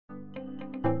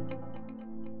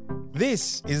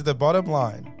This is The Bottom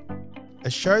Line, a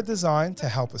show designed to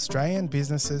help Australian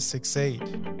businesses succeed.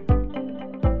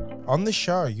 On the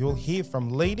show, you'll hear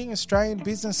from leading Australian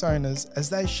business owners as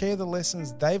they share the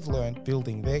lessons they've learned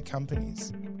building their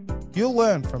companies. You'll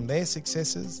learn from their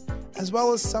successes as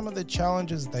well as some of the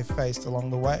challenges they faced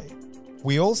along the way.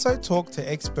 We also talk to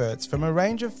experts from a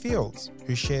range of fields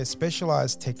who share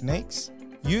specialised techniques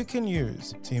you can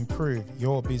use to improve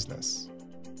your business.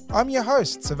 I'm your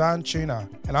host, Savan Tuna,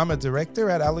 and I'm a director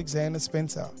at Alexander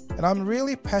Spencer, and I'm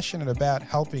really passionate about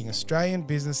helping Australian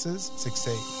businesses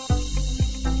succeed.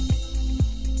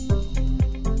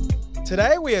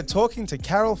 Today we are talking to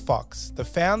Carol Fox, the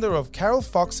founder of Carol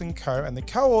Fox & Co. and the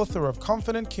co-author of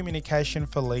Confident Communication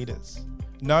for Leaders.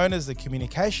 Known as the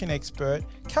communication expert,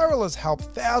 Carol has helped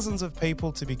thousands of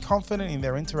people to be confident in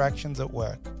their interactions at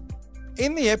work.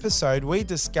 In the episode, we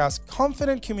discuss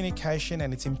confident communication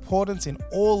and its importance in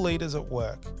all leaders at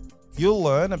work. You'll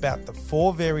learn about the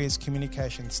 4 various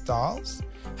communication styles,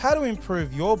 how to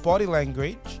improve your body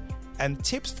language, and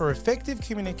tips for effective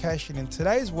communication in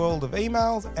today's world of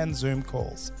emails and Zoom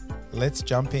calls. Let's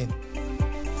jump in.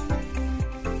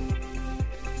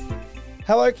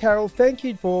 Hello, Carol. Thank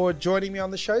you for joining me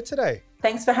on the show today.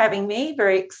 Thanks for having me.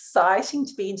 Very exciting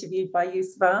to be interviewed by you,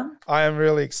 Savan. I am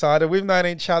really excited. We've known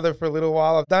each other for a little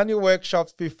while. I've done your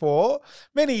workshops before,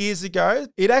 many years ago.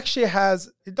 It actually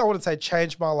has, I don't want to say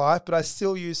changed my life, but I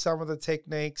still use some of the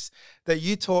techniques that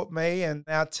you taught me and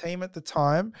our team at the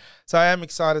time. So I am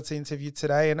excited to interview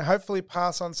today and hopefully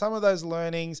pass on some of those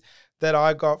learnings that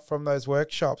I got from those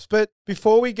workshops. But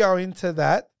before we go into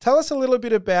that, tell us a little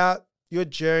bit about your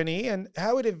journey and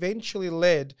how it eventually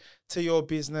led to your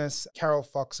business, Carol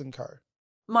Fox & Co.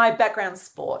 My background's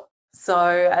sport.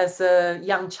 So as a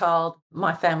young child,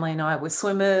 my family and I were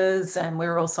swimmers, and we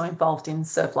were also involved in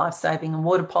surf lifesaving and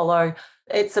water polo.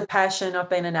 It's a passion. I've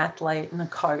been an athlete and a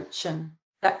coach, and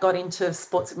that got into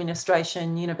sports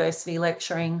administration, university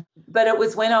lecturing. But it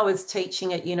was when I was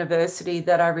teaching at university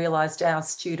that I realised our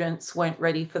students weren't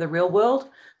ready for the real world.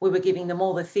 We were giving them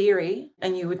all the theory,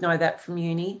 and you would know that from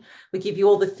uni. We give you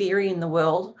all the theory in the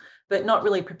world, but not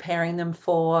really preparing them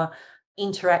for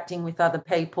interacting with other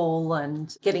people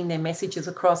and getting their messages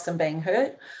across and being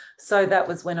heard. So that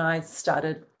was when I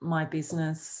started my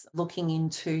business, looking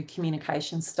into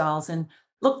communication styles. And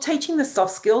look, teaching the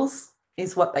soft skills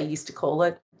is what they used to call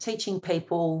it, teaching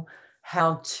people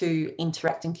how to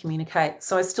interact and communicate.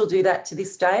 So I still do that to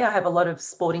this day. I have a lot of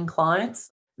sporting clients.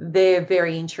 They're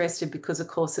very interested because, of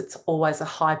course, it's always a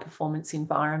high performance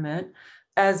environment,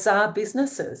 as are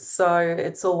businesses. So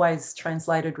it's always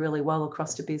translated really well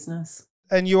across to business.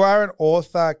 And you are an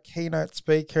author, keynote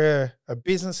speaker, a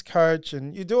business coach,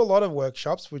 and you do a lot of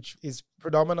workshops, which is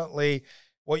predominantly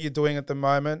what you're doing at the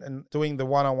moment and doing the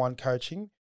one-on-one coaching.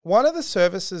 One of the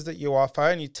services that you offer,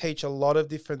 and you teach a lot of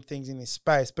different things in this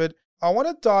space, but I want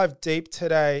to dive deep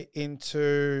today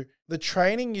into the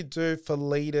training you do for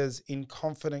leaders in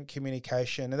confident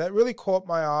communication. And that really caught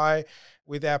my eye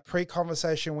with our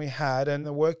pre-conversation we had and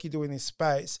the work you do in this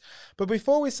space. But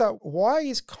before we start, why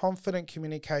is confident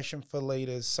communication for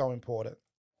leaders so important?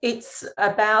 It's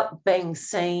about being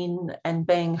seen and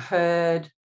being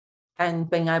heard and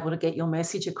being able to get your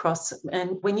message across.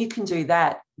 And when you can do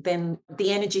that, then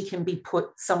the energy can be put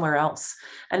somewhere else.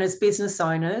 And as business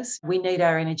owners, we need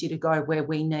our energy to go where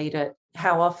we need it.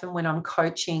 How often when I'm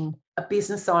coaching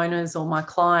business owners or my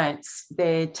clients,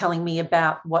 they're telling me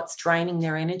about what's draining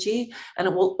their energy. And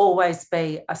it will always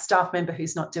be a staff member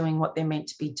who's not doing what they're meant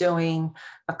to be doing,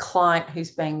 a client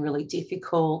who's being really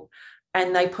difficult.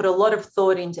 And they put a lot of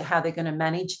thought into how they're going to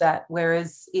manage that.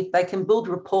 Whereas if they can build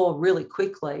rapport really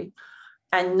quickly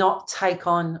and not take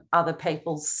on other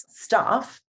people's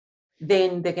stuff,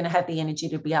 then they're going to have the energy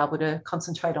to be able to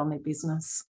concentrate on their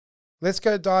business. Let's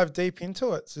go dive deep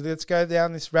into it. So let's go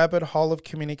down this rabbit hole of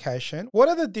communication. What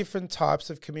are the different types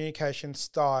of communication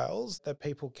styles that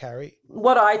people carry?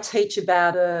 What I teach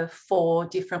about are 4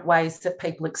 different ways that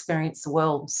people experience the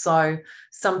world. So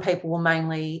some people will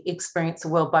mainly experience the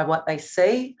world by what they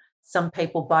see, some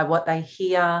people by what they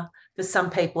hear. For some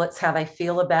people, it's how they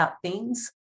feel about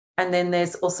things. And then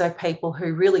there's also people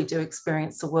who really do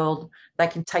experience the world. They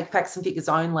can take facts and figures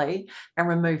only and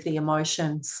remove the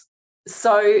emotions.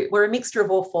 So we're a mixture of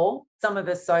all 4. Some of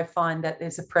us find that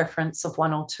there's a preference of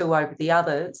 1 or 2 over the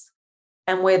others.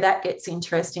 And where that gets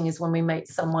interesting is when we meet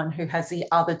someone who has the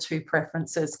other 2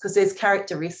 preferences, because there's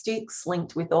characteristics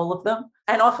linked with all of them.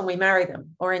 And often we marry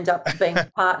them or end up being a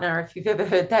partner. If you've ever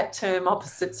heard that term,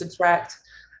 opposites attract.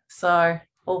 So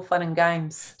all fun and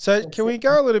games. So can we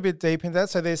go a little bit deep into that?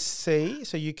 So there's see,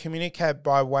 so you communicate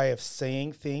by way of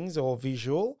seeing things or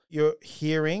visual. You're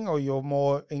hearing, or you're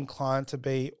more inclined to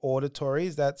be auditory.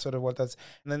 Is that sort of what that's?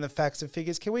 And then the facts and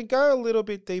figures. Can we go a little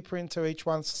bit deeper into each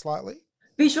one slightly?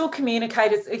 Visual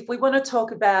communicators, if we want to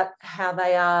talk about how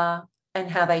they are and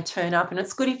how they turn up, and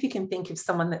it's good if you can think of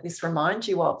someone that this reminds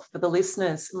you of. For the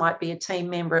listeners, it might be a team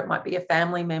member, it might be a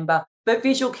family member. But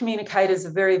visual communicators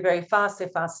are very, very fast. They're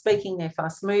fast speaking, they're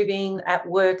fast moving. At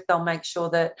work, they'll make sure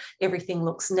that everything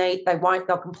looks neat.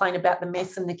 They'll complain about the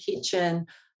mess in the kitchen.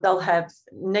 They'll have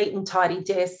neat and tidy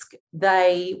desk.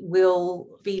 They will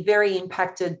be very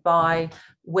impacted by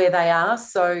where they are.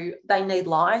 So they need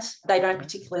light. They don't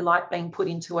particularly like being put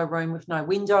into a room with no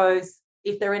windows.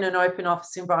 If they're in an open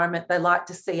office environment, they like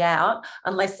to see out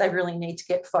unless they really need to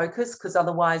get focused, because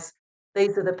otherwise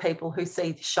these are the people who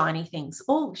see shiny things.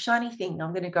 Oh, shiny thing,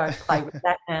 I'm going to go play with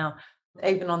that now,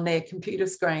 even on their computer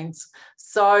screens.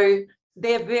 So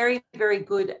they're very, very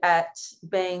good at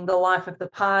being the life of the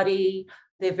party.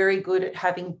 They're very good at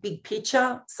having big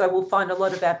picture. So we'll find a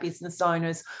lot of our business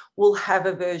owners will have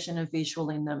a version of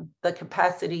visual in them, the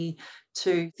capacity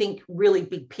to think really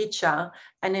big picture,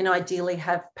 and then ideally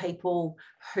have people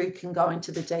who can go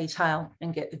into the detail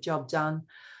and get the job done.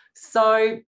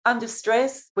 So under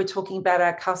stress, we're talking about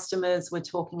our customers, we're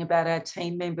talking about our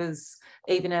team members,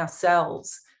 even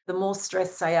ourselves. The more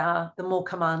stressed they are, the more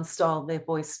command style their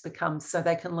voice becomes, so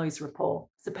they can lose rapport.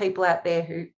 So people out there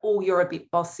who, oh, you're a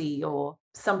bit bossy, or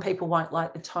some people won't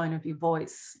like the tone of your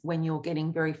voice when you're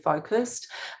getting very focused.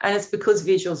 And it's because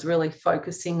visuals really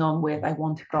focusing on where they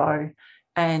want to go,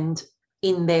 and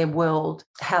in their world,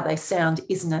 how they sound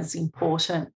isn't as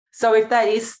important. So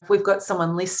if we've got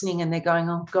someone listening and they're going,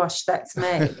 oh gosh, that's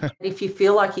me. If you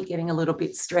feel like you're getting a little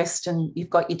bit stressed and you've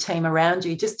got your team around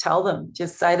you, just tell them,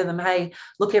 just say to them, hey,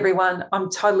 look, everyone, I'm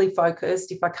totally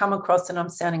focused. If I come across and I'm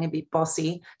sounding a bit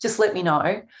bossy, just let me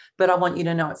know. But I want you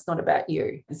to know it's not about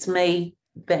you. It's me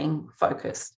being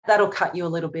focused. That'll cut you a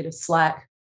little bit of slack.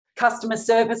 Customer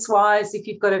service wise, if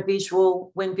you've got a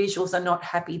visual, when visuals are not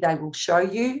happy, they will show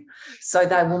you. So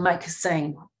they will make a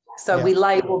scene. So we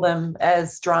label them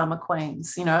as drama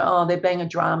queens, oh, they're being a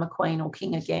drama queen or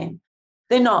king again.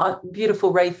 They're not.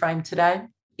 Beautiful reframe today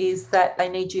is that they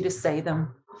need you to see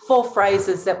them. 4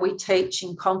 phrases that we teach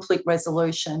in conflict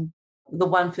resolution. The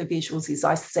one for visuals is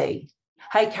I see.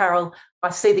 Hey, Carol, I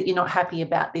see that you're not happy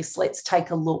about this. Let's take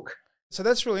a look. So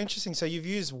that's really interesting. So you've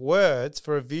used words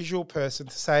for a visual person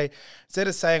to say, instead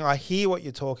of saying, I hear what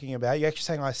you're talking about, you're actually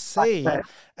saying, I see,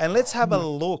 and let's have a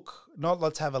look, not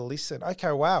let's have a listen.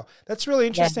 Okay, wow. That's really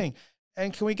interesting. Yeah.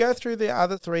 And can we go through the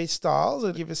other 3 styles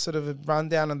and give us sort of a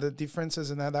rundown on the differences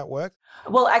and how that works?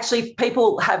 Well, actually, if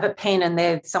people have a pen and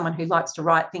they're someone who likes to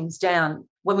write things down,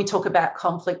 when we talk about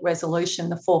conflict resolution,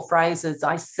 the 4 phrases,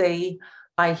 I see,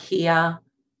 I hear,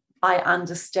 I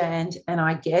understand, and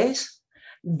I get,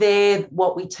 they're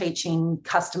what we teach in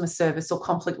customer service or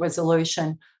conflict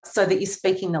resolution, so that you're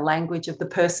speaking the language of the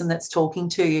person that's talking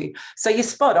to you. So you're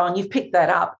spot on. You've picked that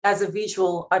up. As a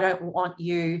visual, I don't want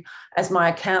you, as my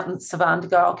accountant, Savan, to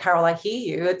go, oh, Carol, I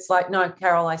hear you. It's like, no,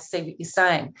 Carol, I see what you're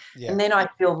saying. Yeah. And then I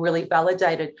feel really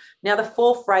validated. Now, the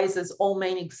 4 phrases all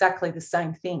mean exactly the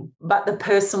same thing, but the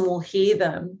person will hear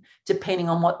them depending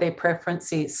on what their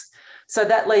preference is. So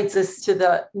that leads us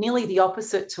to nearly the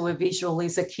opposite to a visual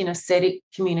is a kinesthetic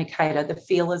communicator, the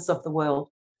feelers of the world.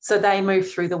 So they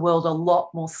move through the world a lot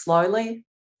more slowly.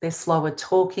 They're slower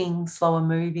talking, slower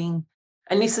moving.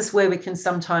 And this is where we can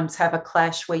sometimes have a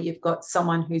clash where you've got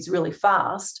someone who's really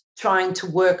fast trying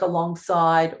to work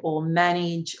alongside or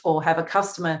manage or have a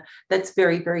customer that's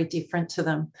very, very different to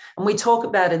them. And we talk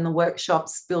about in the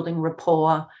workshops building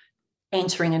rapport,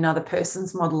 entering another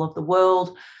person's model of the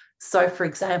world. So, for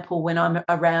example, when I'm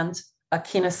around a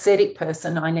kinesthetic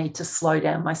person, I need to slow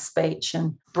down my speech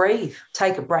and breathe,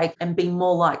 take a break and be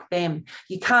more like them.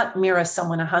 You can't mirror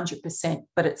someone 100%,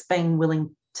 but it's being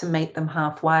willing to meet them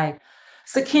halfway.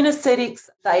 So kinesthetics,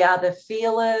 they are the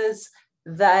feelers,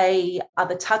 they are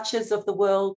the touchers of the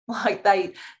world. Like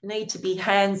they need to be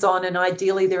hands-on, and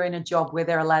ideally they're in a job where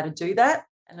they're allowed to do that.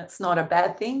 And it's not a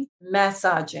bad thing.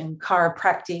 Massage and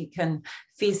chiropractic and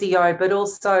physio, but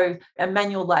also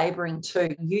manual labouring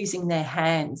too, using their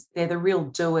hands. They're the real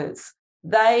doers.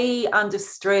 They, under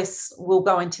stress, will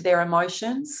go into their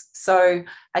emotions. So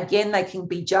again, they can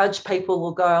be judged. People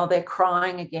will go, oh, they're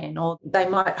crying again, or they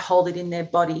might hold it in their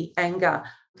body, anger,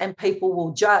 and people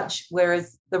will judge.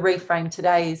 Whereas the reframe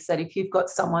today is that if you've got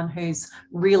someone who's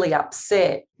really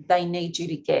upset, they need you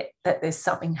to get that there's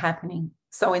something happening.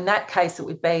 So in that case, it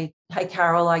would be, hey,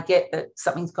 Carol, I get that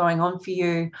something's going on for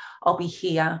you. I'll be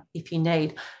here if you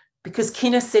need. because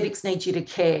kinesthetics need you to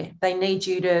care. They need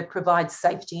you to provide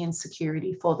safety and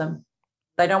security for them.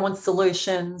 They don't want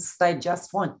solutions. They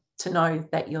just want to know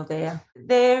that you're there.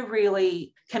 They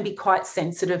really can be quite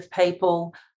sensitive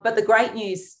people. But the great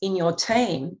news in your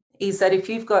team is that if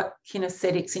you've got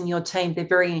kinesthetics in your team, they're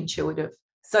very intuitive.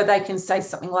 So they can say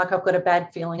something like, I've got a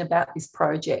bad feeling about this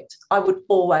project. I would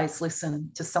always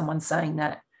listen to someone saying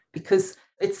that, because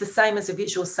it's the same as a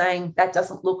visual saying, that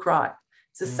doesn't look right.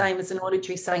 It's the same as an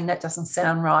auditory saying, that doesn't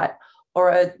sound right.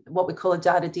 Or what we call a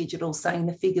data digital saying,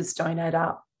 the figures don't add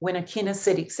up. When a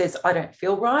kinesthetic says, I don't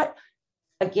feel right,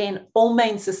 again, all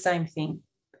means the same thing.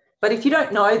 But if you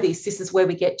don't know this is where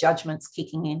we get judgments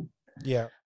kicking in. Yeah.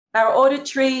 Our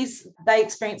auditories, they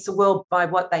experience the world by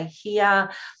what they hear.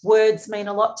 Words mean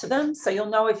a lot to them. So you'll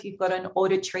know if you've got an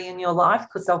auditory in your life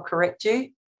because they'll correct you.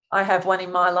 I have one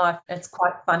in my life. It's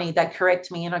quite funny. They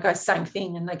correct me and I go, same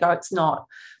thing. And they go, it's not.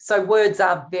 So words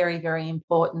are very, very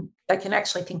important. They can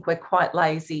actually think we're quite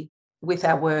lazy with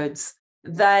our words.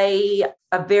 They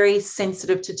are very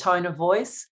sensitive to tone of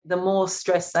voice. The more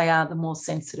stressed they are, the more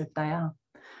sensitive they are.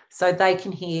 So they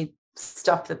can hear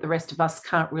stuff that the rest of us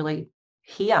can't really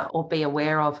hear or be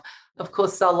aware of. Of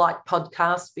course, they'll like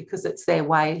podcasts because it's their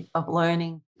way of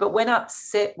learning. But when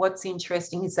upset, what's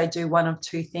interesting is they do one of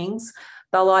two things.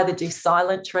 They'll either do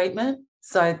silent treatment,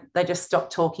 so they just stop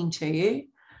talking to you,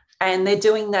 and they're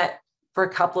doing that for a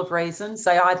couple of reasons.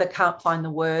 They either can't find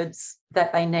the words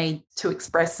that they need to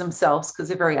express themselves because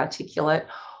they're very articulate,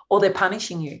 or they're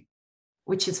punishing you,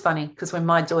 which is funny because when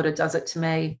my daughter does it to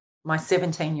me, my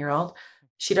 17-year-old,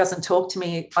 she doesn't talk to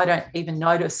me. I don't even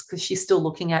notice because she's still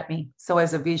looking at me. So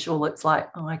as a visual, it's like,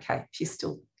 oh, okay, she's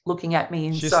still looking at me.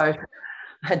 And so I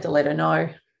had to let her know,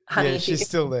 honey, yeah, she's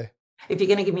still there. If you're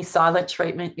going to give me silent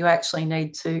treatment, you actually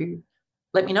need to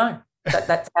let me know that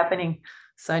that's happening.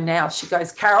 So now she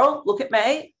goes, Carol, look at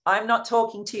me. I'm not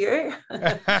talking to you.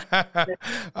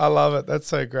 I love it. That's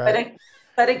so great.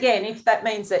 But again, if that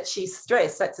means that she's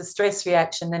stressed, that's a stress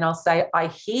reaction, then I'll say, I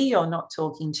hear you're not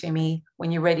talking to me.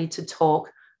 When you're ready to talk,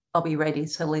 I'll be ready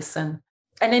to listen.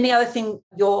 And then the other thing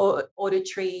your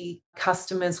auditory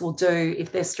customers will do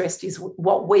if they're stressed is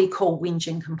what we call whinge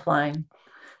and complain.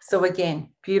 So again,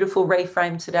 beautiful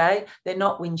reframe today. They're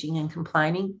not whinging and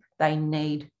complaining. They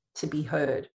need to be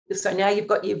heard. So now you've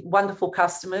got your wonderful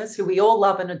customers who we all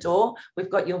love and adore. We've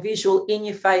got your visual in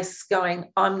your face going,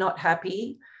 I'm not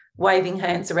happy, waving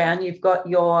hands around. You've got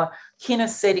your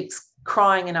kinesthetics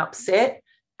crying and upset,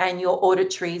 and your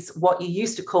auditories, what you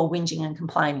used to call whinging and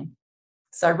complaining.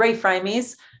 So reframe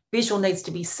is visual needs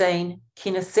to be seen,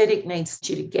 kinesthetic needs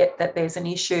you to get that there's an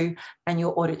issue, and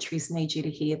your auditories need you to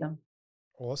hear them.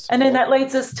 Awesome. And then that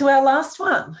leads us to our last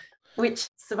one, which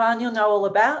Sivan, you'll know all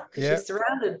about because you're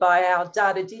surrounded by our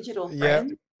data digital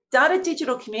friends. Data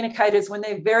digital communicators, when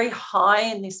they're very high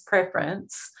in this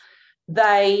preference,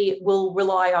 they will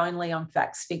rely only on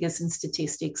facts, figures, and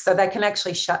statistics. So they can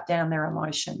actually shut down their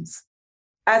emotions.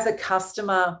 As a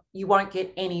customer, you won't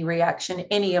get any reaction,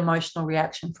 any emotional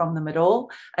reaction from them at all.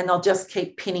 And they'll just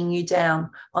keep pinning you down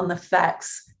on the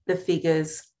facts, the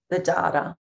figures, the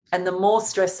data. And the more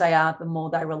stressed they are, the more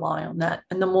they rely on that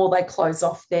and the more they close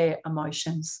off their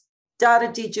emotions.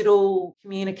 Data digital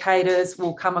communicators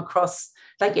will come across,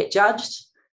 they get judged.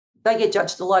 They get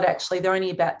judged a lot, actually. They're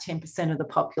only about 10% of the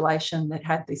population that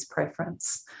have this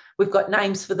preference. We've got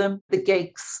names for them, the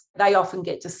geeks. They often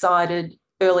get decided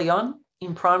early on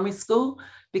in primary school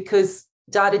because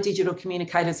data digital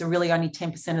communicators are really only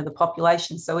 10% of the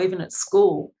population. So even at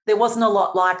school, there wasn't a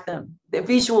lot like them. They're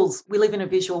visuals. We live in a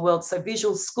visual world. So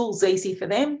visual school's easy for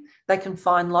them. They can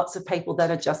find lots of people that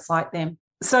are just like them.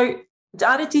 So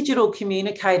data digital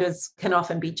communicators can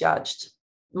often be judged.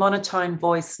 Monotone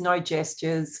voice, no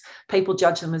gestures. People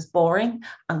judge them as boring,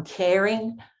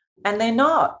 uncaring, and they're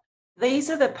not. These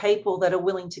are the people that are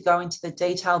willing to go into the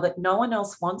detail that no one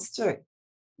else wants to.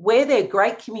 Where they're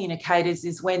great communicators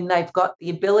is when they've got the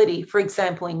ability, for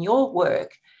example, in your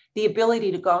work, the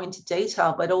ability to go into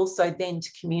detail, but also then to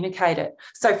communicate it.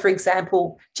 So, for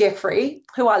example, Jeffrey,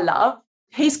 who I love,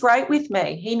 he's great with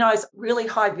me. He knows really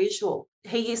high visual.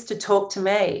 He used to talk to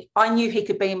me. I knew he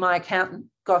could be my accountant,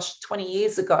 20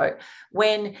 years ago,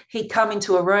 when he'd come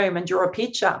into a room and draw a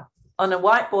picture on a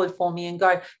whiteboard for me and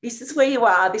go, this is where you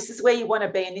are, this is where you want to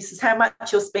be, and this is how much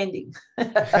you're spending. And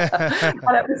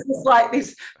it was just like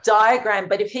this diagram,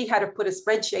 but if he had to put a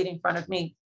spreadsheet in front of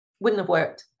me, wouldn't have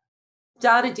worked.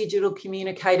 Data digital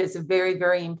communicators are very,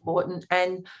 very important.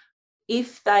 And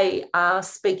if they are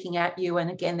speaking at you, and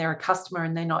again, they're a customer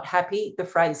and they're not happy, the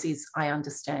phrase is, I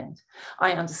understand.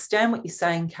 I understand what you're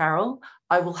saying, Carol.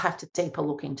 I will have to deeper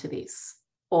look into this.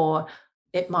 Or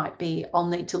it might be, I'll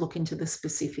need to look into the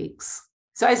specifics.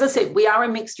 So as I said, we are a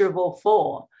mixture of all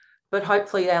four, but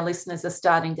hopefully our listeners are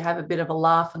starting to have a bit of a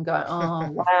laugh and go, oh,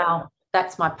 wow,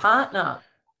 that's my partner,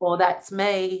 or that's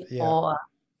me, Yeah. or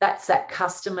that's that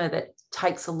customer that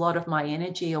takes a lot of my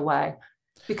energy away.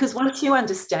 Because once you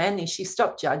understand this, you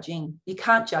stop judging. You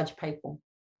can't judge people.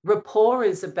 Rapport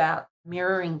is about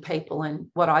mirroring people and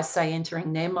what I say,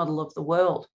 entering their model of the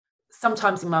world.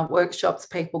 Sometimes in my workshops,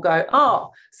 people go,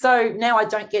 oh, so now I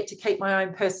don't get to keep my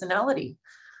own personality.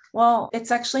 Well,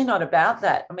 it's actually not about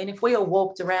that. I mean, if we all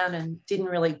walked around and didn't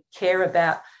really care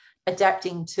about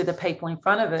adapting to the people in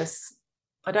front of us,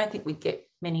 I don't think we'd get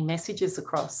many messages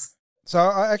across. So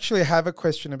I actually have a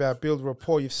question about build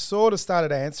rapport. You've sort of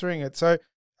started answering it. So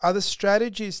are the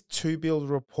strategies to build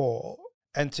rapport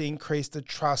and to increase the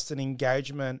trust and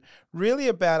engagement really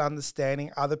about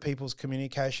understanding other people's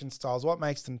communication styles, what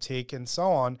makes them tick and so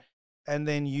on, and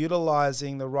then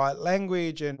utilizing the right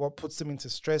language and what puts them into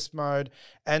stress mode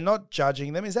and not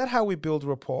judging them? Is that how we build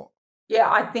rapport? Yeah,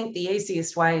 I think the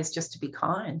easiest way is just to be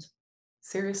kind.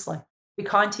 Seriously. Be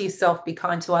kind to yourself, be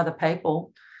kind to other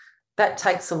people. That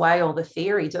takes away all the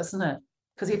theory, doesn't it?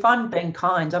 Because if I'm being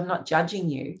kind, I'm not judging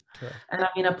you. Correct. And I'm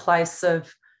in a place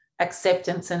of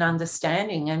acceptance and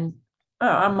understanding. And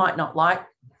I might not like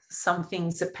some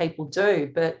things that people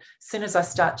do, but as soon as I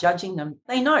start judging them,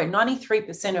 they know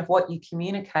 93% of what you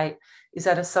communicate is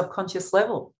at a subconscious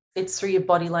level. It's through your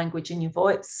body language and your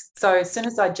voice. So as soon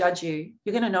as I judge you,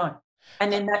 you're going to know.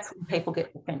 And then that's when people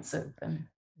get defensive. And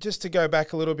just to go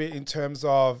back a little bit in terms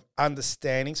of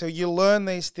understanding. So you learn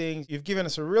these things. You've given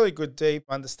us a really good deep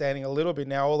understanding a little bit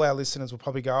now. All our listeners will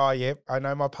probably go, oh, yeah, I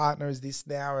know my partner is this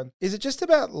now. And is it just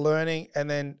about learning and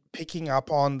then picking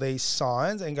up on these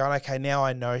signs and going, okay, now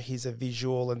I know he's a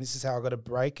visual and this is how I've got to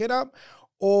break it up?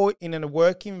 Or in a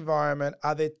work environment,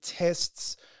 are there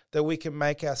tests that we can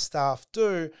make our staff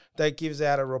do that gives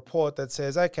out a report that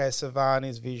says, okay, Savan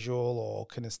is visual or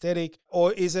kinesthetic?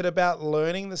 Or is it about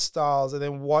learning the styles and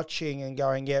then watching and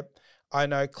going, yep, I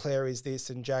know Claire is this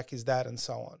and Jack is that and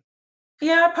so on?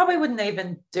 Yeah, I probably wouldn't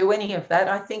even do any of that.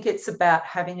 I think it's about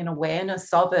having an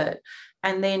awareness of it.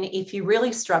 And then if you're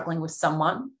really struggling with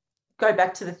someone, go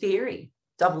back to the theory,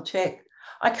 double check.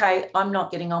 Okay, I'm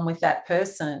not getting on with that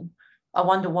person. I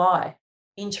wonder why.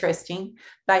 Interesting.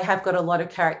 They have got a lot of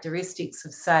characteristics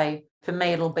of, say, for me,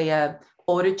 it'll be a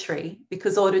auditory,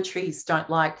 because auditories don't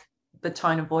like the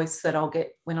tone of voice that I'll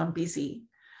get when I'm busy.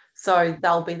 So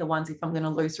they'll be the ones if I'm going to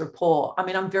lose rapport. I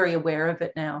mean, I'm very aware of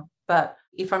it now, but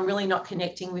if I'm really not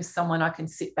connecting with someone, I can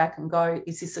sit back and go,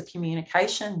 is this a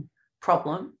communication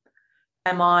problem?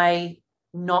 Am I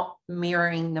not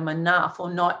mirroring them enough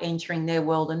or not entering their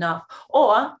world enough?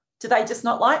 Or do they just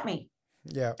not like me?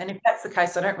 Yeah. And if that's the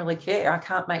case, I don't really care. I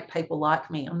can't make people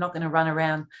like me. I'm not going to run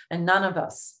around, and none of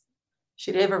us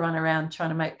should ever run around trying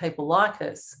to make people like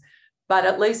us. But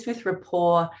at least with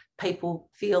rapport, people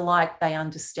feel like they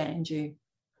understand you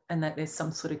and that there's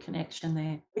some sort of connection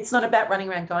there. It's not about running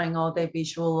around going, oh, they're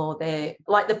visual or they're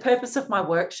like, the purpose of my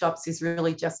workshops is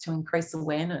really just to increase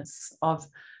awareness of,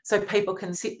 so people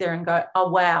can sit there and go, oh,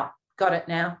 wow, got it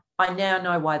now. I now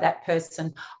know why that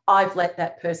person, I've let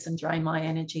that person drain my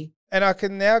energy. And I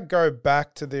can now go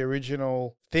back to the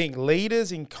original thing.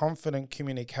 Leaders in confident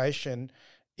communication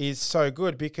is so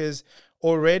good because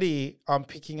already I'm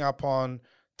picking up on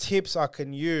tips I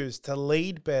can use to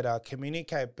lead better,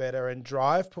 communicate better, and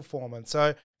drive performance. So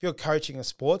if you're coaching a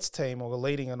sports team or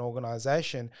leading an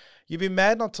organization, you'd be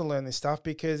mad not to learn this stuff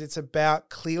because it's about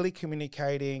clearly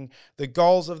communicating the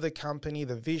goals of the company,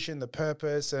 the vision, the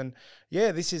purpose. And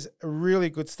yeah, this is really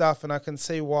good stuff. And I can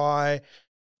see why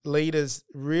leaders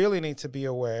really need to be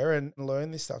aware and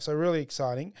learn this stuff. So really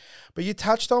exciting. But you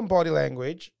touched on body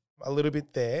language a little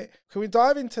bit there. Can we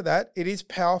dive into that? It is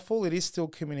powerful. It is still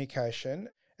communication.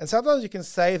 And sometimes you can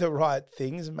say the right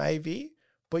things maybe,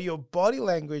 but your body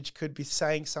language could be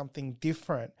saying something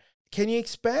different. Can you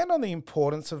expand on the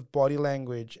importance of body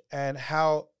language and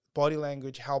how body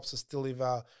language helps us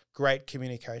deliver great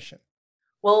communication?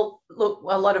 Well, look,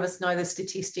 a lot of us know the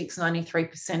statistics.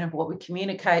 93% of what we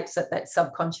communicate is at that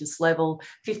subconscious level.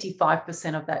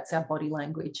 55% of that's our body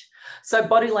language. So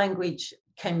body language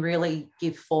can really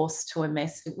give force to a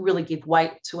message, really give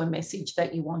weight to a message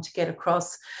that you want to get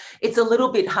across. It's a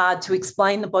little bit hard to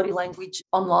explain the body language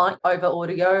online over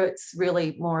audio. It's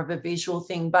really more of a visual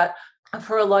thing. But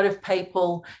for a lot of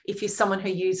people, if you're someone who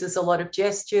uses a lot of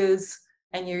gestures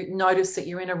and you notice that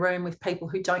you're in a room with people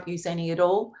who don't use any at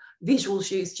all,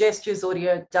 visuals use gestures,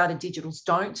 audio, data, digitals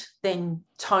don't, then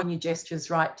tone your gestures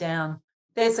right down.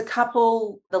 There's a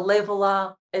couple, the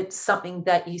leveler, it's something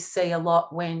that you see a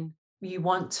lot when you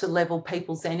want to level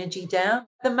people's energy down.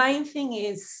 The main thing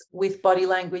is with body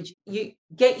language, you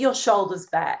get your shoulders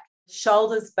back.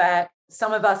 Shoulders back.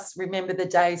 Some of us remember the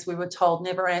days we were told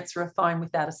never answer a phone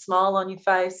without a smile on your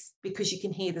face because you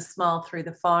can hear the smile through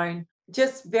the phone.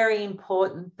 Just very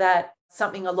important that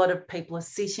something a lot of people are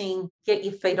sitting, get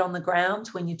your feet on the ground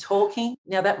when you're talking.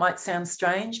 Now, that might sound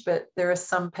strange, but there are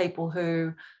some people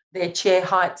who their chair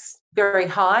height's very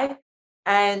high.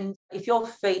 And if your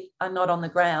feet are not on the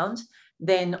ground,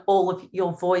 then all of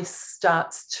your voice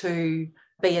starts to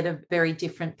be at a very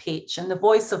different pitch. And the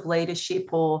voice of leadership,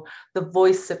 or the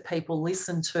voice that people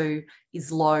listen to,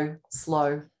 is low,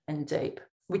 slow, and deep,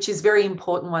 which is a very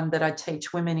important one that I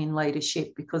teach women in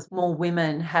leadership, because more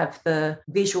women have the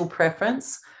visual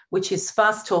preference, which is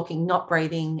fast talking, not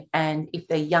breathing. And if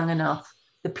they're young enough,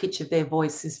 the pitch of their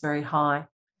voice is very high.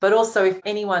 But also if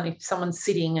someone's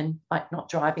sitting and, like, not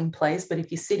driving, please, but if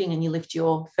you're sitting and you lift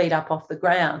your feet up off the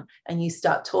ground and you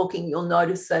start talking, you'll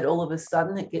notice that all of a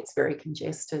sudden it gets very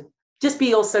congested. Just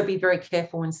be very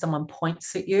careful when someone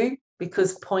points at you,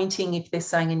 because pointing, if they're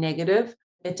saying a negative,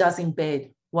 it does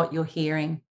embed what you're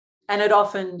hearing. And it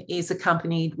often is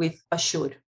accompanied with a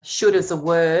should. Should is a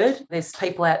word. There's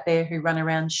people out there who run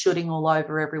around shoulding all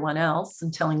over everyone else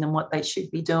and telling them what they should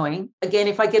be doing. Again,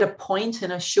 if I get a point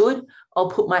and a should,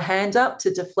 I'll put my hand up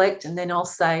to deflect, and then I'll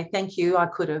say, thank you, I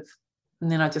could have,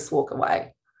 and then I just walk away.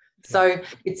 Okay. So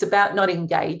it's about not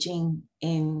engaging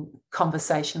in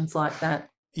conversations like that.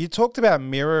 You talked about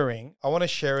mirroring. I want to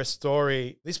share a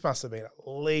story. This must have been at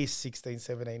least 16,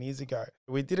 17 years ago.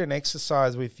 We did an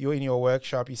exercise with you in your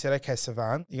workshop. You said, okay,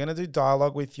 Savan, you're going to do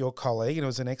dialogue with your colleague. And it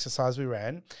was an exercise we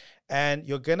ran. And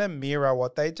you're going to mirror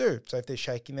what they do. So if they're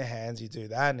shaking their hands, you do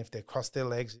that. And if they cross their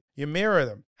legs, you mirror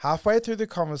them. Halfway through the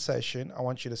conversation, I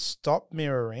want you to stop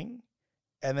mirroring.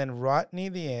 And then right near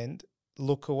the end,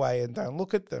 look away and don't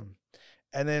look at them.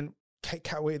 And then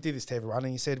we did this to everyone,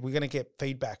 and you said, we're going to get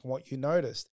feedback on what you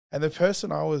noticed. And the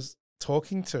person I was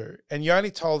talking to, and you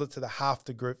only told it to the half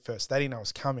the group first, they didn't know it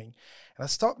was coming. And I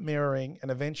stopped mirroring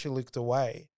and eventually looked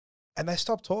away, and they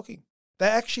stopped talking. They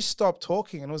actually stopped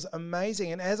talking, and it was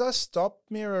amazing. And as I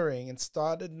stopped mirroring and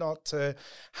started not to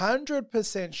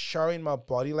 100% showing my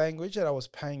body language that I was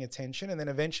paying attention, and then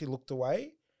eventually looked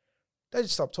away, they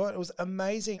just stopped talking. It was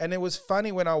amazing. And it was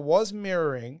funny, when I was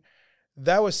mirroring,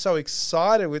 they were so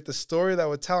excited with the story they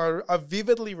were telling. I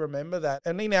vividly remember that.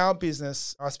 And in our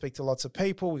business, I speak to lots of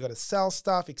people. We got to sell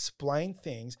stuff, explain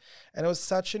things. And it was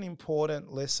such an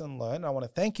important lesson learned. I want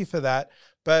to thank you for that.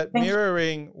 But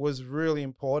mirroring was really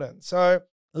important. So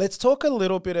let's talk a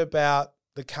little bit about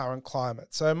the current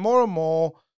climate. So more and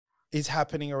more is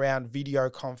happening around video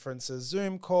conferences,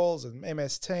 Zoom calls and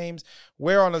MS Teams.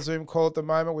 We're on a Zoom call at the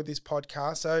moment with this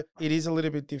podcast, so it is a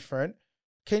little bit different.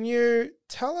 Can you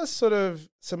tell us sort of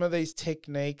some of these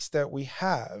techniques that we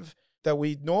have that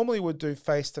we normally would do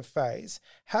face-to-face?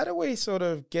 How do we sort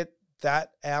of get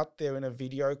that out there in a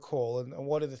video call, and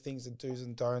what are the things that do's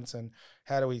and don'ts, and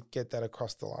how do we get that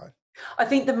across the line? I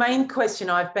think the main question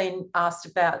I've been asked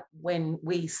about when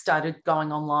we started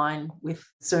going online with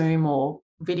Zoom or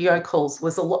video calls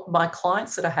was a lot. My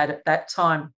clients that I had at that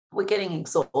time were getting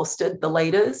exhausted, the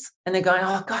leaders, and they're going,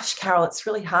 oh gosh, Carol, it's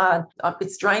really hard.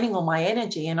 It's draining all my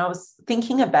energy. And I was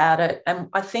thinking about it. And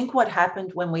I think what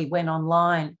happened when we went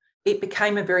online, it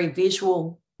became a very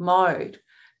visual mode,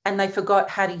 and they forgot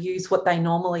how to use what they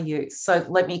normally use. So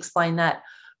let me explain that.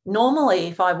 Normally,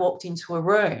 if I walked into a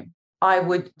room, I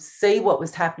would see what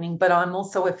was happening, but I'm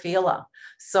also a feeler.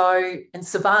 So, and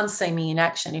Savan's seen me in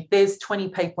action. If there's 20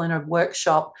 people in a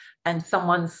workshop and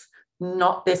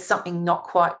there's something not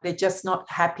quite, they're just not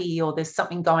happy, or there's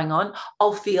something going on,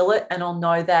 I'll feel it and I'll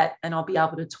know that, and I'll be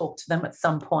able to talk to them at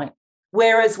some point.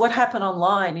 Whereas what happened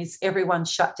online is everyone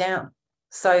shut down.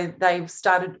 So they've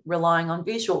started relying on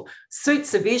visual.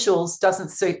 Suits the visuals, doesn't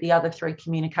suit the other three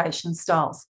communication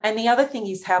styles. And the other thing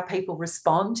is how people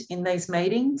respond in these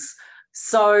meetings.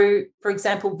 So, for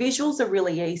example, visuals are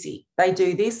really easy. They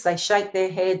do this, they shake their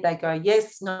head, they go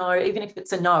yes, no, even if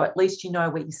it's a no, at least you know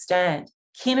where you stand.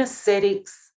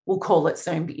 Kinesthetics, we'll call it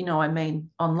Zoom, but I mean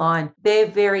online, they're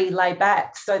very laid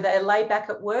back. So they're laid back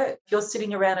at work. If you're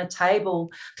sitting around a table,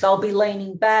 they'll be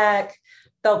leaning back,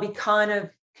 they'll be kind of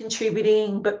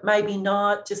contributing, but maybe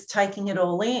not, just taking it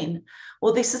all in.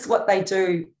 Well, this is what they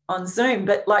do on Zoom.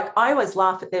 But like, I always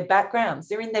laugh at their backgrounds.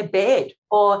 They're in their bed,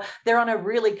 or they're on a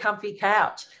really comfy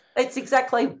couch. It's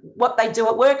exactly what they do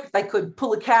at work. If they could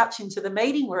pull a couch into the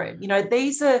meeting room,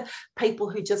 these are people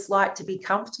who just like to be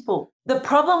comfortable. The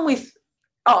problem with,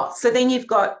 so then you've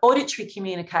got auditory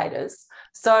communicators.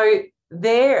 So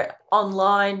they're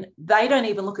online. They don't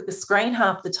even look at the screen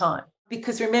half the time.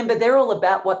 because remember, they're all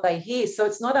about what they hear. So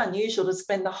it's not unusual to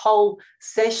spend the whole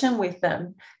session with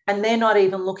them and they're not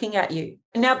even looking at you.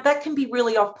 Now, that can be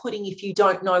really off-putting if you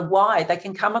don't know why. They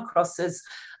can come across as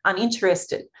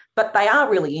uninterested, but they are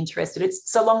really interested.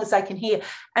 It's so long as they can hear.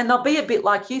 And they'll be a bit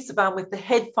like you, Sivan, with the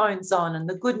headphones on and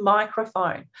the good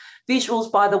microphone.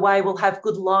 Visuals, by the way, will have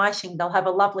good lighting. They'll have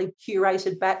a lovely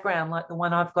curated background like the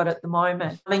one I've got at the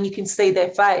moment. I mean, you can see their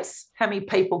face. How many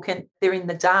people they're in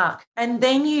the dark? And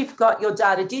then you've got your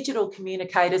data digital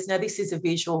communicators. Now, this is a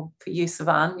visual for you,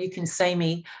 Sivan. You can see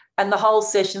me. And the whole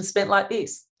session spent like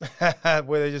this. Where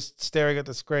they're just staring at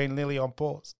the screen, nearly on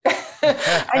pause.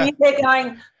 And they're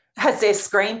going, has their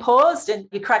screen paused? And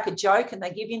you crack a joke and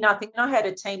they give you nothing. And I had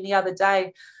a team the other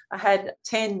day, I had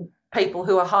 10 people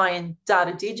who are high in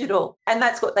data digital, and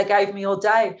that's what they gave me all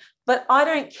day. But I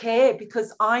don't care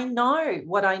because I know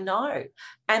what I know,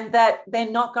 and that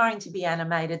they're not going to be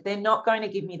animated. They're not going to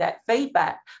give me that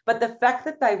feedback. But the fact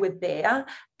that they were there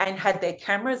and had their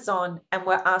cameras on and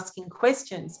were asking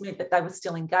questions meant that they were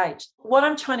still engaged. What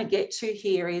I'm trying to get to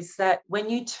here is that when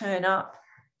you turn up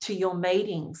to your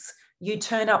meetings, you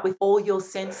turn up with all your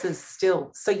senses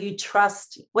still. So you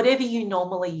trust whatever you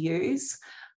normally use.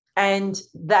 And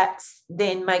that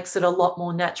then makes it a lot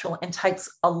more natural and takes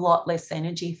a lot less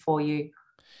energy for you.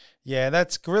 Yeah,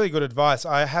 that's really good advice.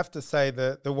 I have to say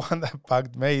that the one that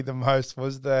bugged me the most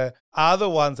was the other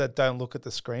ones that don't look at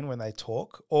the screen when they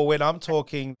talk, or when I'm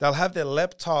talking, they'll have their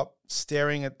laptop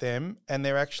staring at them and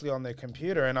they're actually on their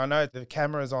computer. And I know the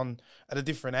camera's on at a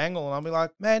different angle and I'll be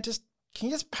like, man, can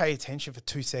you just pay attention for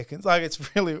 2 seconds? Like,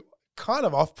 it's really kind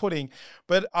of off-putting,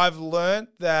 but I've learned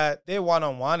that they're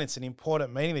one-on-one. It's an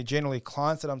important meeting. They're generally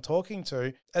clients that I'm talking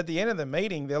to. At the end of the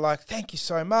meeting, they're like, thank you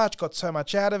so much, got so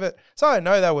much out of it. So I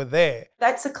know they were there.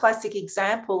 That's a classic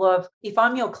example of if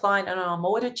I'm your client and I'm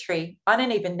auditory, I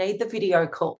don't even need the video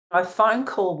call. A phone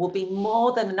call will be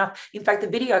more than enough. In fact, the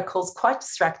video call is quite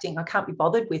distracting. I can't be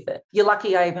bothered with it. You're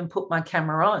lucky I even put my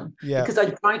camera on because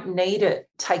I don't need it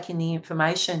taking the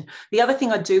information. The other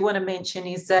thing I do want to mention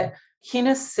is that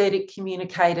kinesthetic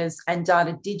communicators and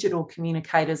data digital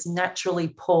communicators naturally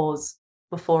pause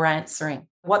before answering.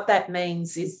 What that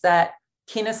means is that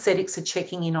kinesthetics are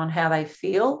checking in on how they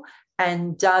feel,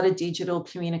 and data digital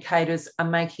communicators are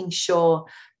making sure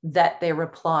that their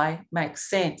reply makes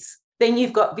sense. Then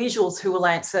you've got visuals who will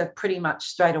answer pretty much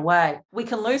straight away. We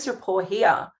can lose rapport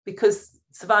here because,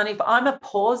 Sivan, if I'm a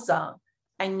pauser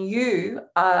and you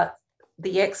are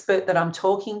the expert that I'm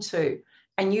talking to,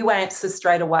 and you answer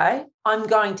straight away, I'm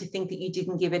going to think that you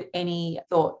didn't give it any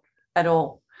thought at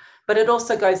all. But it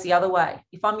also goes the other way.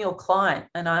 If I'm your client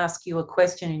and I ask you a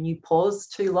question and you pause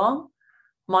too long,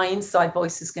 my inside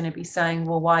voice is going to be saying,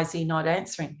 well, why is he not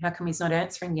answering? How come he's not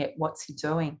answering yet? What's he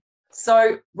doing?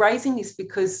 So raising this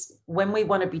because when we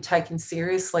want to be taken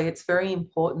seriously, it's very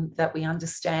important that we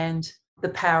understand the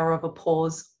power of a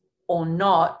pause or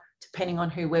not, depending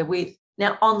on who we're with.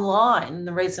 Now, online,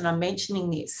 the reason I'm mentioning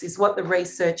this is what the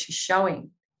research is showing.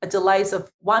 A delays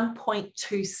of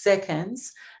 1.2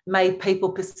 seconds made people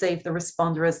perceive the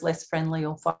responder as less friendly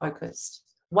or focused.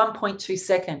 1.2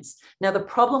 seconds. Now, the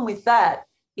problem with that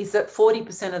is that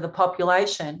 40% of the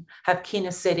population have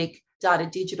kinesthetic data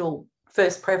digital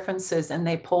first preferences and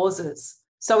their pauses.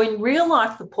 So in real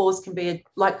life, the pause can be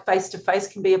like face-to-face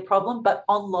can be a problem, but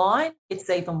online, it's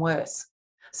even worse.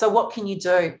 So what can you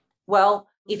do? Well,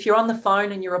 if you're on the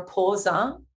phone and you're a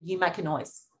pauser, you make a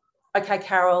noise. Okay,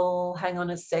 Carol, hang on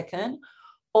a second.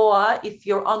 Or if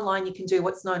you're online, you can do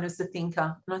what's known as the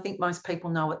thinker. And I think most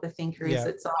people know what the thinker is.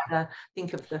 It's either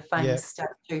think of the famous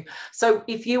statue. So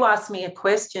if you ask me a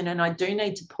question and I do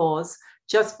need to pause,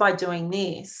 just by doing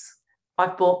this,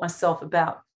 I've bought myself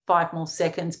about 5 more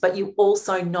seconds, but you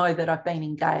also know that I've been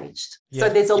engaged. So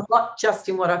there's a lot just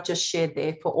in what I've just shared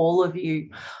there for all of you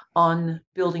on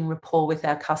building rapport with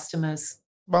our customers.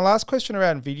 My last question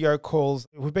around video calls.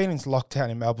 We've been in lockdown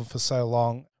in Melbourne for so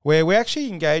long where we're actually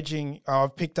engaging.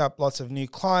 I've picked up lots of new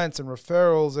clients and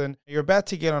referrals, and you're about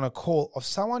to get on a call of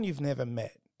someone you've never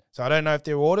met. So I don't know if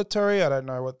they're auditory. I don't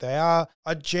know what they are.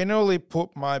 I generally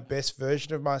put my best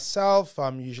version of myself.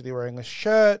 I'm usually wearing a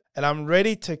shirt and I'm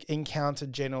ready to encounter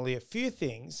generally a few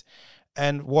things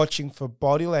and watching for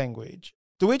body language.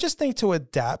 Do we just need to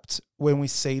adapt when we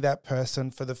see that person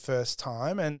for the first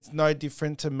time? And it's no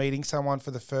different to meeting someone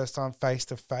for the first time face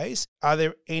to face. Are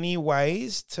there any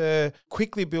ways to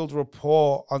quickly build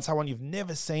rapport on someone you've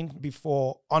never seen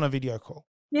before on a video call?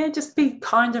 Yeah, just be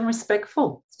kind and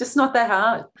respectful. It's just not that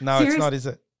hard. No, Seriously. It's not, is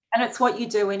it? And it's what you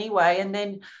do anyway. And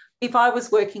then if I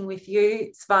was working with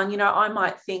you, Sivan, I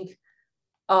might think,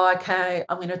 oh, okay,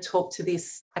 I'm going to talk to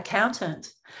this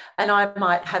accountant. And I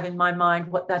might have in my mind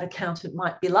what that accountant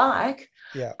might be like.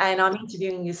 Yeah. And I'm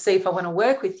interviewing you to see if I want to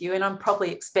work with you. And I'm probably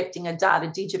expecting a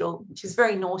data digital, which is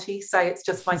very naughty. Say it's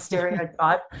just my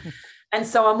stereotype. And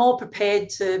so I'm all prepared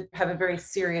to have a very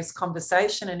serious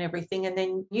conversation and everything. And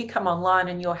then you come online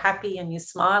and you're happy and you're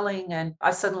smiling. And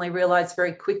I suddenly realize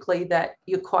very quickly that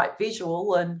you're quite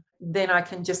visual. And then I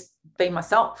can just be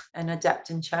myself and adapt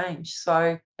and change.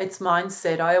 So it's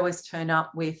mindset. I always turn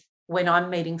up with, when I'm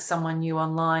meeting someone new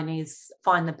online, is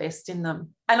find the best in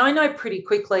them. And I know pretty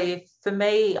quickly, if for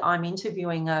me, I'm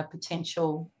interviewing a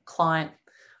potential client,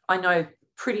 I know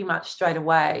pretty much straight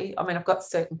away. I mean, I've got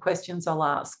certain questions I'll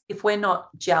ask. If we're not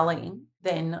gelling,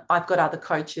 then I've got other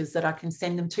coaches that I can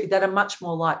send them to that are much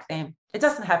more like them. It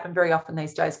doesn't happen very often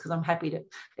these days because I'm happy to,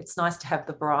 it's nice to have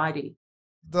the variety.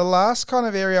 The last kind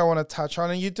of area I want to touch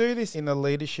on, and you do this in the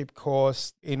leadership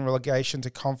course in relation to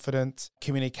confident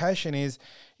communication, is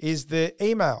the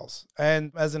emails.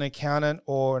 And as an accountant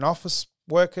or an office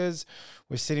workers,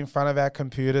 we sit in front of our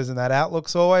computers and that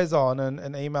Outlook's always on and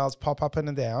emails pop up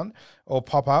and down or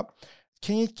pop up.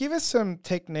 Can you give us some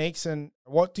techniques and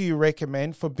what do you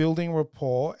recommend for building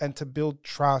rapport and to build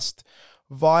trust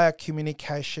via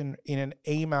communication in an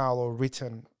email or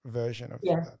written version of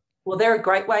that? Well, they're a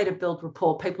great way to build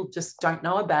rapport. People just don't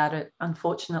know about it,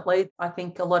 unfortunately. I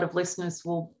think a lot of listeners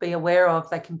will be aware of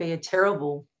they can be a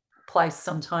terrible place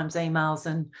sometimes, emails.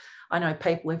 And I know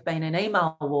people who've been in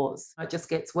email wars. It just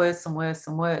gets worse and worse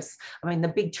and worse. I mean, the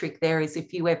big trick there is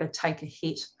if you ever take a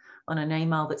hit on an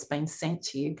email that's been sent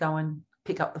to you, go and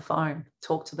pick up the phone,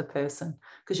 talk to the person,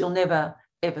 because you'll never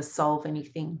ever solve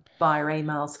anything via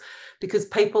emails, because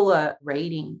people are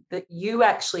reading that you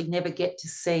actually never get to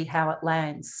see how it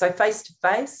lands. So face to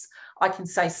face, I can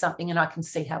say something and I can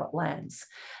see how it lands.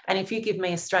 And if you give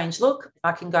me a strange look,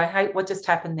 I can go, hey, what just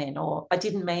happened then? Or I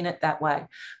didn't mean it that way.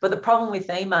 But the problem with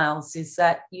emails is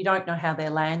that you don't know how they're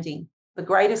landing. The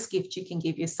greatest gift you can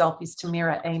give yourself is to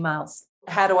mirror emails.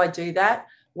 How do I do that?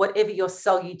 Whatever your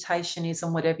salutation is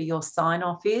and whatever your sign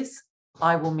off is,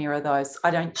 I will mirror those. I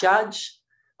don't judge.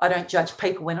 I don't judge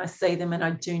people when I see them, and I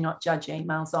do not judge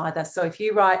emails either. So if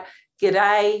you write,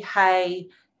 g'day, hey,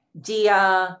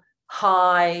 dear,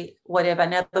 hi, whatever,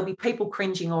 now there'll be people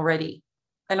cringing already.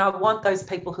 And I want those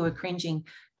people who are cringing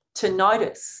to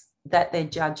notice that they're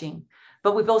judging.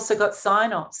 But we've also got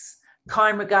sign-offs,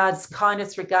 kind regards,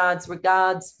 kindest regards,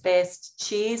 regards, best,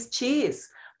 cheers, cheers.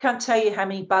 Can't tell you how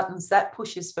many buttons that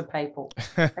pushes for people.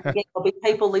 And again, there'll be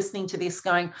people listening to this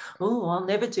going, oh, I'll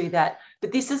never do that.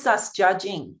 But this is us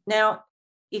judging. Now,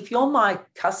 if you're my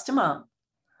customer,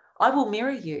 I will mirror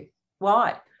you.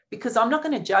 Why? Because I'm not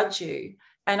going to judge you.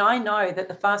 And I know that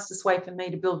the fastest way for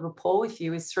me to build rapport with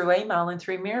you is through email and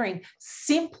through mirroring.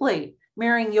 Simply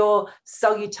mirroring your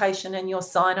salutation and your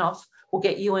sign-off will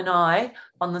get you and I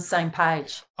on the same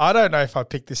page. I don't know if I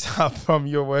picked this up from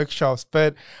your workshops,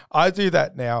 but I do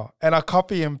that now. And I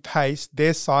copy and paste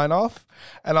their sign off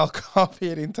and I'll copy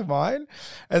it into mine.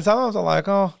 And sometimes I'm like,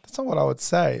 oh, that's not what I would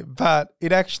say, but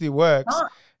it actually works.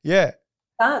 Yeah. It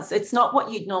does. It's not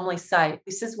what you'd normally say.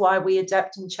 This is why we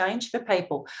adapt and change for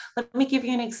people. Let me give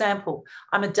you an example.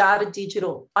 I'm a data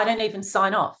digital. I don't even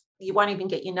sign off. You won't even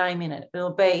get your name in it.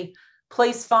 It'll be,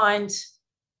 please find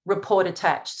report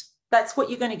attached. That's what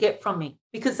you're going to get from me,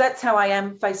 because that's how I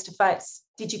am face to face.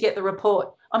 Did you get the report?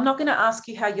 I'm not going to ask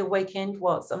you how your weekend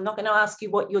was. I'm not going to ask you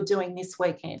what you're doing this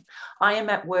weekend. I am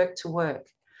at work to work.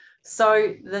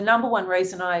 So the number one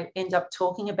reason I end up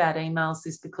talking about emails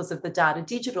is because of the data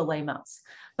digital emails.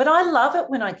 But I love it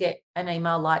when I get an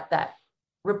email like that,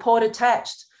 report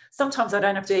attached. Sometimes I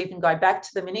don't have to even go back to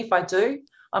them. And if I do,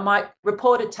 I might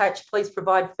report attached, please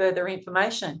provide further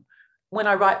information. When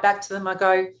I write back to them, I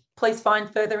go, please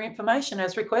find further information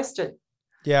as requested.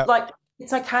 Yeah. Like,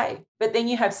 it's okay. But then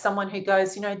you have someone who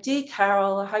goes, dear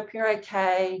Carol, I hope you're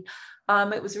okay.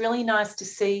 It was really nice to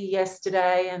see you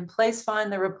yesterday, and please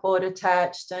find the report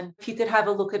attached. And if you could have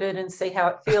a look at it and see how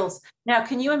it feels. Now,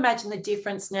 can you imagine the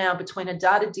difference now between a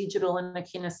data digital and a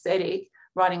kinesthetic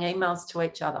writing emails to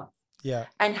each other? Yeah.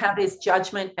 And how there's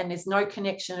judgment and there's no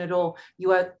connection at all.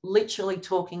 You are literally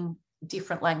talking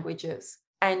different languages.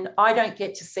 And I don't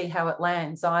get to see how it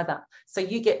lands either. So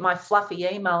you get my fluffy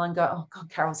email and go, oh God,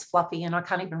 Carol's fluffy and I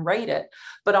can't even read it.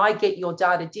 But I get your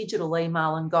data digital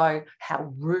email and go,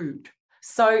 how rude.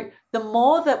 So the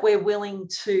more that we're willing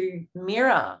to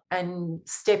mirror and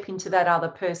step into that other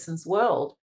person's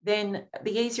world, then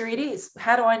the easier it is.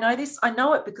 How do I know this? I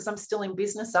know it because I'm still in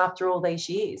business after all these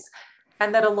years.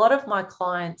 And that a lot of my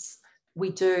clients, we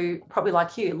do, probably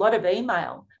like you, a lot of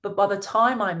email. But by the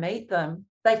time I meet them,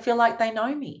 they feel like they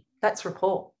know me. That's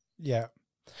rapport. Yeah.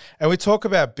 And we talk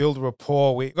about build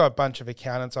rapport. We've got a bunch of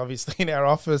accountants, obviously, in our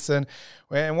office. And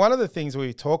one of the things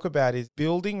we talk about is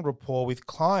building rapport with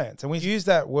clients. And we use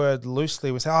that word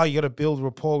loosely. We say, oh, you got to build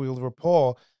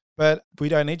rapport. But we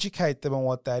don't educate them on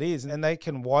what that is. And they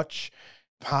can watch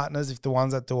partners, if the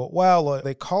ones that do it well, or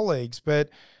their colleagues. But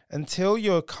until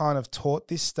you're kind of taught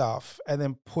this stuff and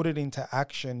then put it into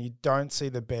action, you don't see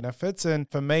the benefits. And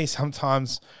for me,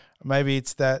 sometimes maybe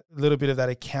it's that little bit of that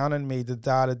accountant in me, the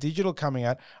data digital coming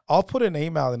out. I'll put an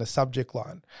email in a subject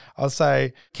line. I'll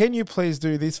say, can you please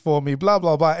do this for me? Blah,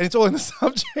 blah, blah. And it's all in the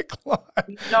subject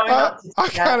line. No, I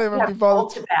can't even be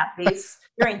bothered. About this.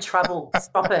 You're in trouble.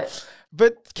 Stop it.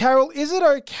 But Carol, is it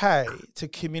okay to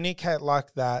communicate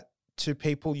like that to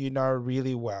people you know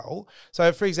really well?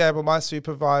 So for example, my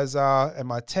supervisor and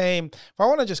my team, if I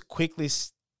want to just quickly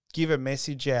give a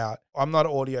message out, I'm not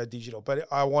audio digital, but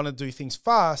I want to do things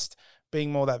fast,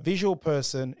 being more that visual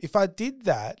person. If I did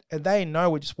that and they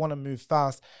know we just want to move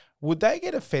fast, would they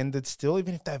get offended still,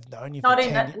 even if they've known you for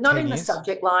 10 years? Not in the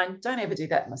subject line. Don't ever do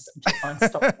that in the subject line.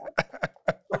 Stop that.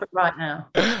 Stop it right now.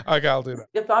 Okay, I'll do that.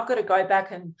 If I've got to go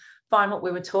back and find what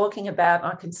we were talking about,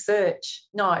 I can search.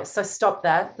 No, so stop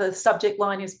that. The subject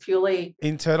line is purely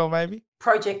internal, maybe?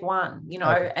 Project One,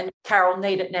 Okay. And Carol,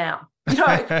 need it now.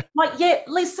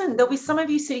 Listen, there'll be some of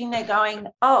you sitting there going,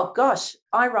 oh gosh,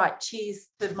 I write cheers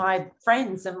to my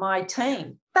friends and my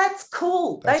team. That's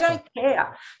cool. They don't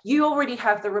care. You already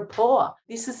have the rapport.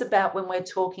 This is about when we're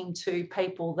talking to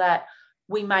people that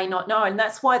we may not know. And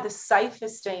that's why the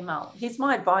safest email, here's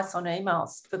my advice on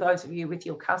emails for those of you with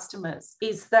your customers,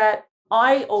 is that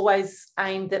I always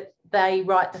aim that they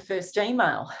write the first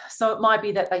email. So it might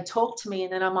be that they talk to me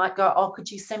and then I might go, oh, could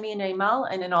you send me an email?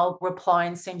 And then I'll reply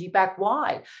and send you back.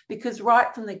 Why? Because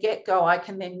right from the get-go, I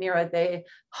can then mirror their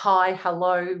hi,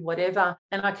 hello, whatever,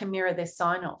 and I can mirror their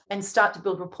sign-off and start to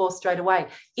build rapport straight away.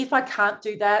 If I can't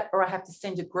do that, or I have to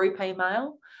send a group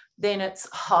email, then it's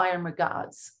hi and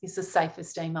regards is the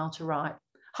safest email to write.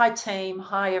 Hi team,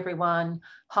 hi everyone,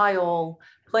 hi all.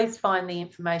 Please find the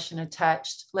information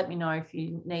attached. Let me know if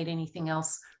you need anything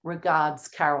else. Regards,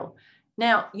 Carol.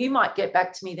 Now, you might get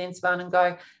back to me then, Sivan, and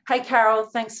go, hey, Carol,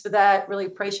 thanks for that. Really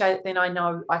appreciate it. Then I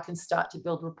know I can start to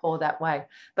build rapport that way.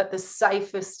 But the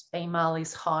safest email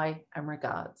is hi and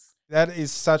regards. That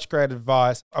is such great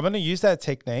advice. I'm going to use that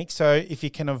technique. So if you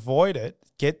can avoid it,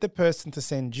 get the person to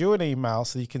send you an email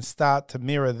so you can start to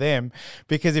mirror them.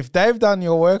 Because if they've done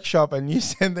your workshop and you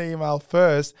send the email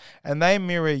first and they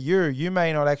mirror you, you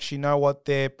may not actually know what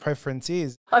their preference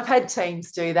is. I've had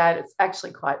teams do that. It's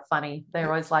actually quite funny. They're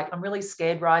always like, I'm really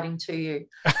scared writing to you.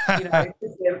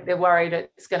 They're worried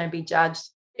it's going to be judged.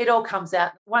 It all comes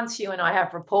out. Once you and I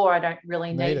have rapport, I don't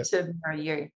really need to mirror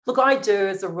you. Look, I do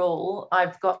as a rule.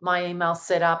 I've got my email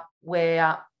set up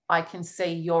where I can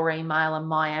see your email and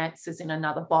my answers in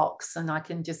another box and I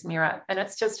can just mirror it. And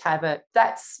it's just habit.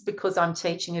 That's because I'm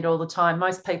teaching it all the time.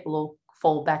 Most people will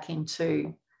fall back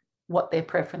into what their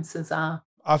preferences are.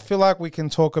 I feel like we can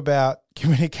talk about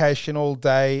communication all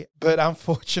day, but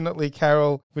unfortunately,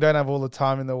 Carol, we don't have all the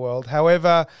time in the world.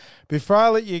 However, before I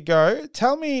let you go,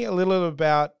 tell me a little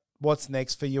about what's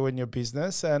next for you and your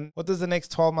business and what does the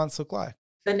next 12 months look like?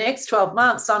 The next 12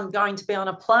 months, I'm going to be on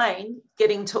a plane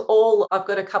getting to I've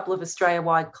got a couple of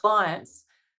Australia-wide clients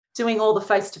doing all the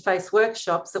face-to-face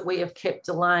workshops that we have kept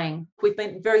delaying. We've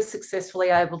been very successfully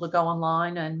able to go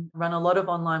online and run a lot of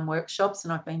online workshops,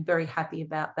 and I've been very happy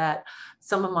about that.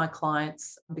 Some of my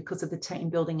clients, because of the team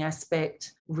building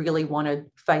aspect, really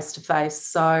wanted face-to-face.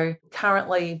 So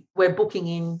currently we're booking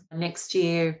in next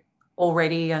year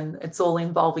already, and it's all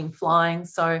involving flying.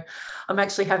 So I'm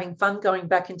actually having fun going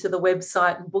back into the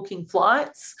website and booking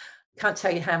flights. Can't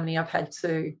tell you how many I've had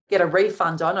to get a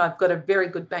refund on. I've got a very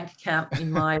good bank account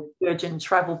in my Virgin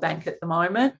Travel Bank at the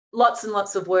moment. Lots and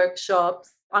lots of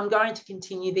workshops. I'm going to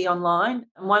continue the online.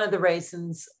 And one of the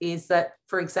reasons is that,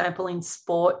 for example, in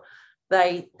sport,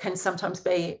 they can sometimes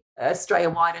be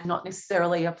Australia-wide and not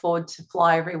necessarily afford to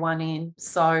fly everyone in.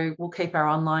 So we'll keep our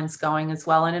onlines going as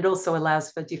well. And it also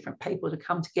allows for different people to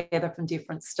come together from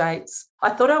different states.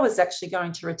 I thought I was actually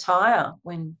going to retire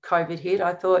when COVID hit.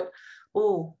 I thought,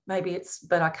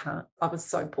 but I can't. I was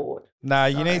so bored. No,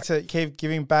 you need to keep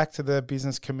giving back to the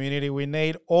business community.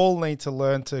 We all need to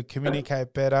learn to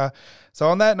communicate better. So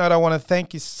on that note, I want to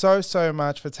thank you so, so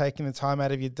much for taking the time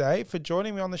out of your day for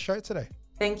joining me on the show today.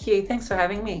 Thank you. Thanks for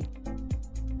having me.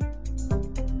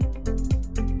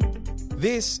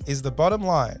 This is The Bottom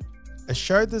Line, a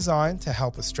show designed to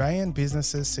help Australian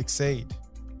businesses succeed.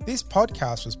 This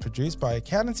podcast was produced by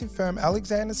accountancy firm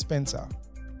Alexander Spencer.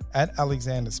 At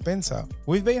Alexander Spencer,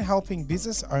 we've been helping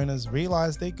business owners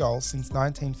realise their goals since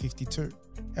 1952.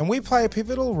 And we play a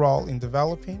pivotal role in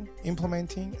developing,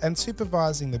 implementing, and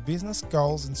supervising the business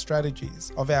goals and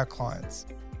strategies of our clients.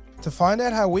 To find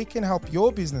out how we can help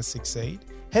your business succeed,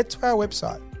 head to our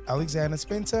website,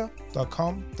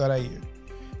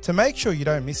 alexanderspencer.com.au. To make sure you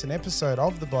don't miss an episode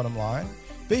of The Bottom Line,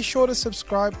 be sure to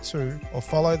subscribe to or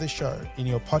follow the show in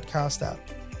your podcast app.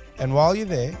 And while you're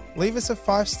there, leave us a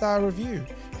 5-star review.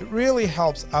 It really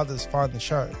helps others find the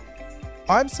show.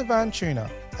 I'm Savan Tuna,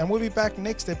 and we'll be back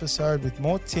next episode with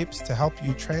more tips to help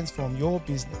you transform your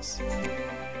business.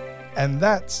 And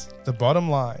that's The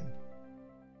Bottom Line.